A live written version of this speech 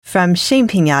From Shame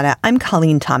Pinata, I'm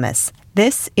Colleen Thomas.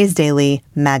 This is Daily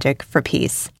Magic for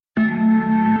Peace.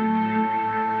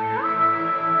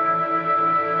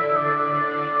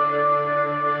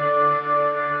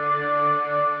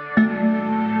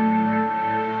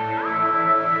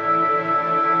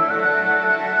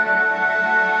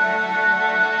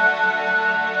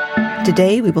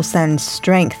 Today, we will send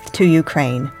strength to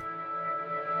Ukraine.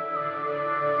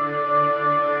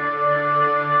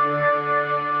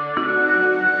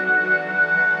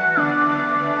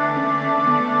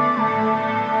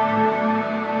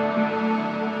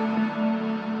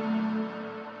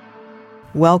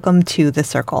 Welcome to the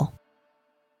circle.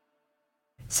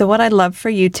 So what I'd love for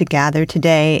you to gather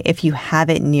today, if you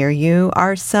have it near you,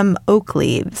 are some oak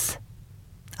leaves.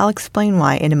 I'll explain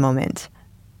why in a moment.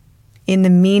 In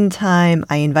the meantime,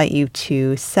 I invite you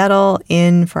to settle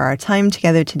in for our time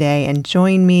together today and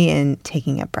join me in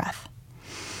taking a breath.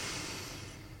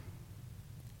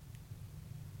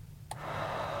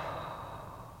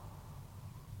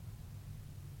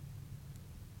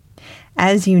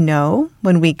 As you know,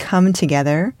 when we come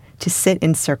together to sit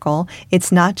in circle,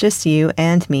 it's not just you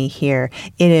and me here.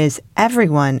 It is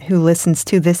everyone who listens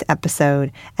to this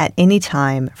episode at any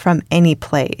time from any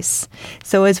place.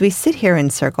 So as we sit here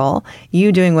in circle,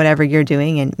 you doing whatever you're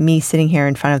doing and me sitting here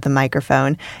in front of the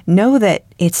microphone, know that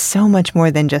it's so much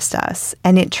more than just us,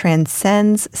 and it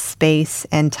transcends space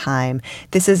and time.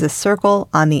 This is a circle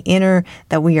on the inner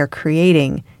that we are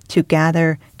creating to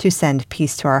gather, to send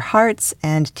peace to our hearts,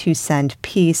 and to send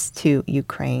peace to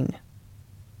Ukraine.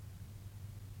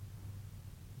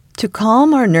 To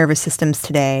calm our nervous systems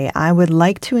today, I would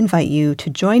like to invite you to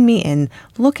join me in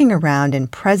looking around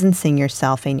and presencing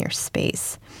yourself in your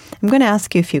space. I'm going to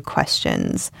ask you a few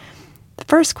questions. The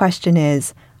first question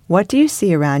is, what do you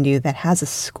see around you that has a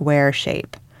square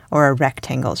shape or a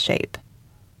rectangle shape?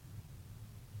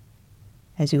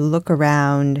 As you look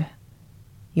around,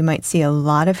 you might see a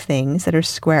lot of things that are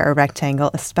square or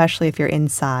rectangle, especially if you're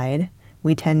inside.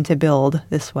 We tend to build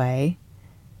this way.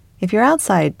 If you're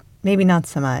outside, maybe not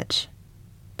so much.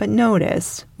 But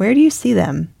notice, where do you see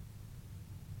them?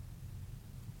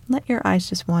 Let your eyes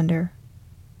just wander.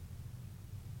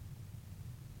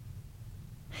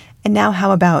 And now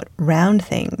how about round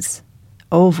things,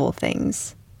 oval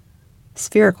things,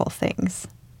 spherical things?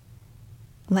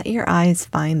 Let your eyes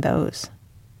find those.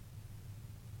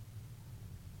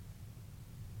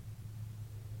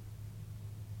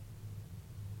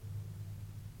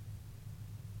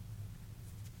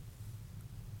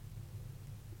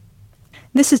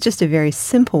 This is just a very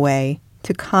simple way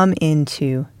to come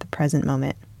into the present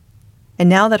moment. And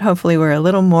now that hopefully we're a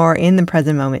little more in the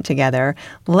present moment together,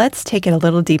 let's take it a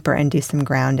little deeper and do some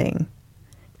grounding.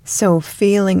 So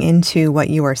feeling into what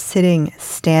you are sitting,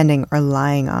 standing, or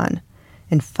lying on,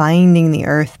 and finding the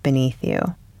earth beneath you.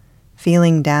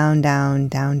 Feeling down, down,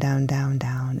 down, down, down,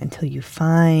 down, until you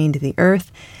find the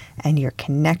earth and your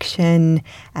connection,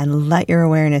 and let your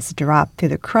awareness drop through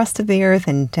the crust of the earth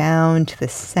and down to the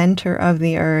center of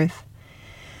the earth.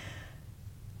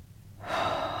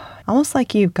 Almost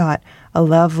like you've got a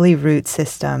lovely root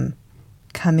system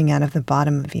coming out of the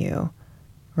bottom of you,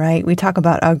 right? We talk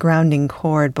about a grounding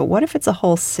cord, but what if it's a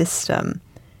whole system?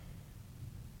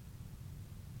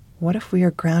 What if we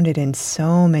are grounded in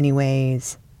so many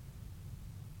ways,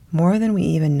 more than we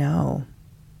even know?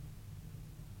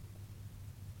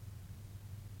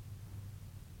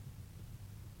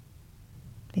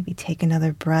 Maybe take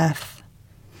another breath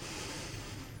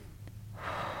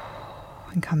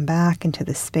and come back into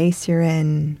the space you're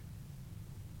in.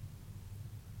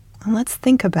 And let's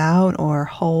think about or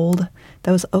hold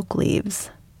those oak leaves.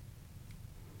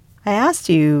 I asked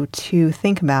you to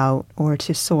think about or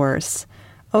to source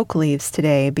oak leaves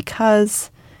today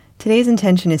because today's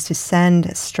intention is to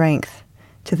send strength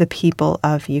to the people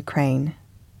of Ukraine.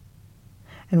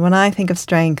 And when I think of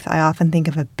strength, I often think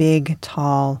of a big,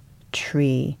 tall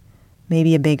tree,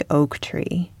 maybe a big oak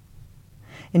tree.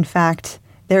 In fact,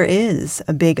 there is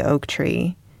a big oak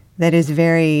tree that is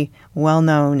very well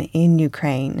known in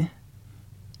Ukraine.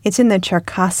 It's in the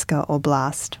Cherkasska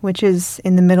Oblast, which is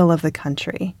in the middle of the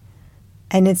country.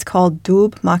 And it's called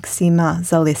Dub Maksima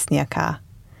Zalesnyaka.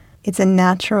 It's a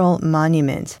natural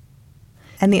monument.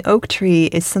 And the oak tree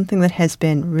is something that has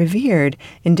been revered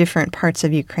in different parts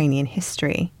of Ukrainian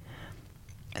history.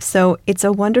 So it's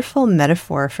a wonderful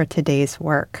metaphor for today's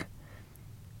work.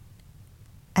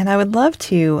 And I would love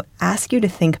to ask you to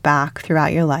think back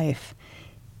throughout your life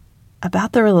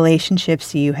about the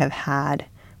relationships you have had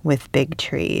with big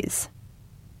trees.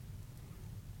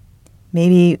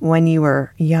 Maybe when you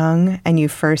were young and you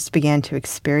first began to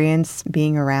experience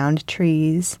being around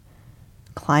trees,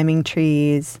 climbing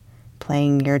trees,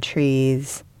 playing near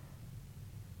trees?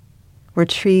 Were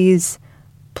trees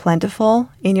plentiful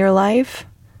in your life,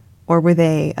 or were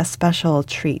they a special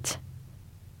treat?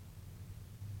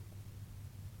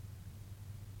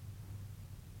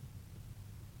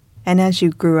 And as you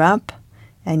grew up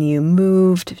and you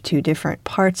moved to different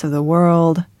parts of the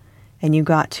world and you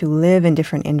got to live in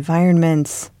different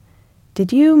environments,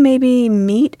 did you maybe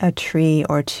meet a tree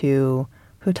or two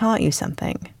who taught you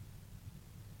something?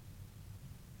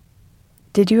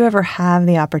 Did you ever have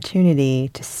the opportunity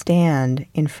to stand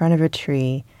in front of a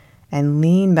tree and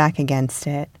lean back against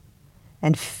it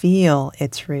and feel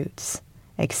its roots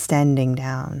extending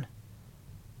down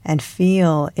and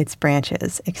feel its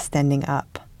branches extending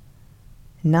up?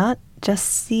 Not just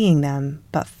seeing them,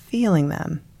 but feeling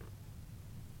them.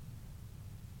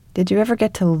 Did you ever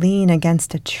get to lean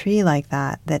against a tree like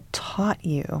that taught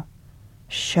you,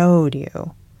 showed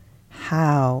you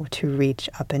how to reach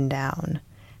up and down,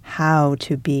 how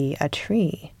to be a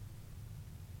tree?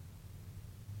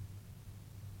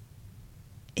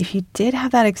 If you did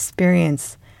have that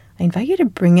experience, I invite you to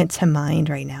bring it to mind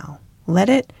right now. Let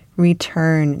it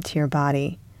return to your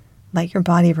body. Let your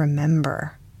body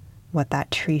remember what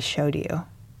that tree showed you.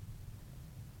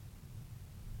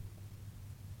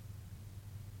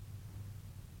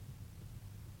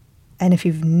 And if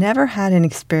you've never had an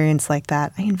experience like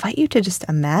that, I invite you to just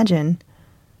imagine,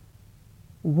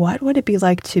 what would it be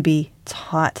like to be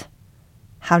taught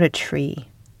how to tree?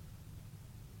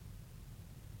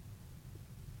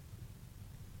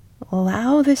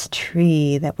 Allow this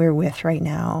tree that we're with right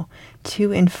now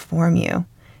to inform you,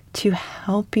 to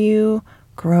help you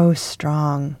grow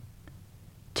strong,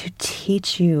 to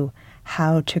teach you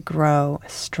how to grow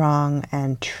strong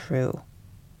and true,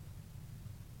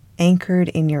 anchored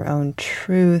in your own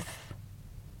truth,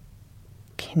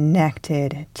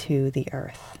 connected to the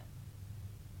earth.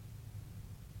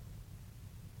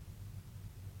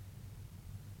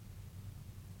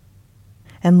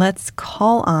 And let's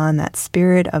call on that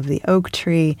spirit of the oak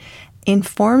tree,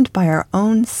 informed by our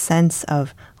own sense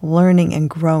of learning and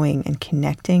growing and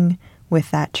connecting with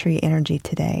that tree energy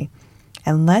today.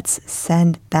 And let's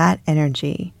send that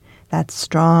energy, that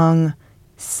strong,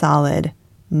 solid,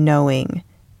 knowing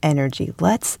energy.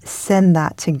 Let's send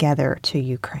that together to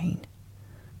Ukraine.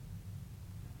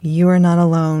 You are not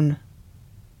alone.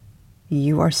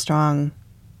 You are strong.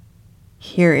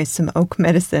 Here is some oak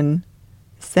medicine,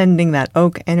 sending that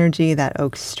oak energy, that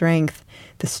oak strength,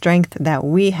 the strength that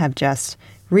we have just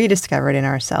rediscovered in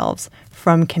ourselves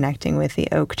from connecting with the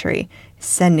oak tree,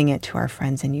 sending it to our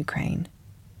friends in Ukraine.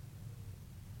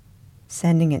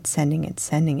 Sending it, sending it,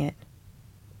 sending it.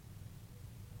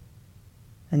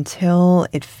 Until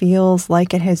it feels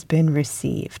like it has been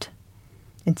received.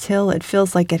 Until it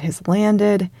feels like it has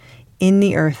landed in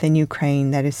the earth in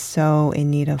Ukraine that is so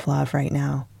in need of love right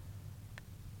now.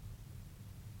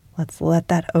 Let's let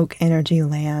that oak energy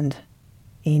land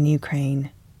in Ukraine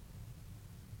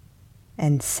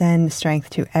and send strength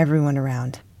to everyone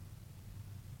around.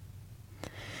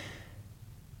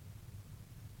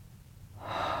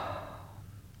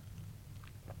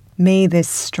 May this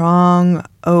strong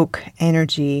oak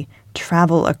energy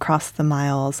travel across the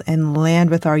miles and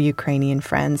land with our Ukrainian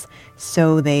friends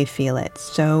so they feel it,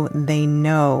 so they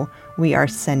know we are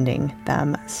sending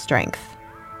them strength.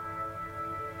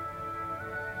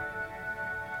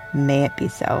 May it be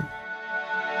so.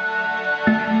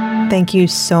 Thank you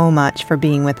so much for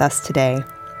being with us today.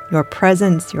 Your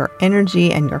presence, your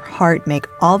energy, and your heart make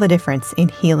all the difference in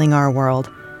healing our world.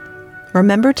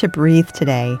 Remember to breathe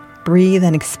today. Breathe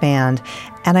and expand,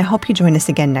 and I hope you join us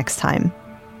again next time.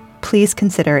 Please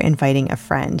consider inviting a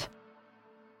friend.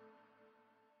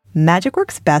 Magic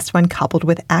works best when coupled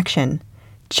with action.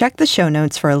 Check the show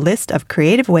notes for a list of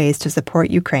creative ways to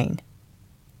support Ukraine.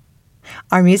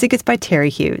 Our music is by Terry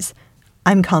Hughes.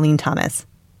 I'm Colleen Thomas.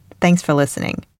 Thanks for listening.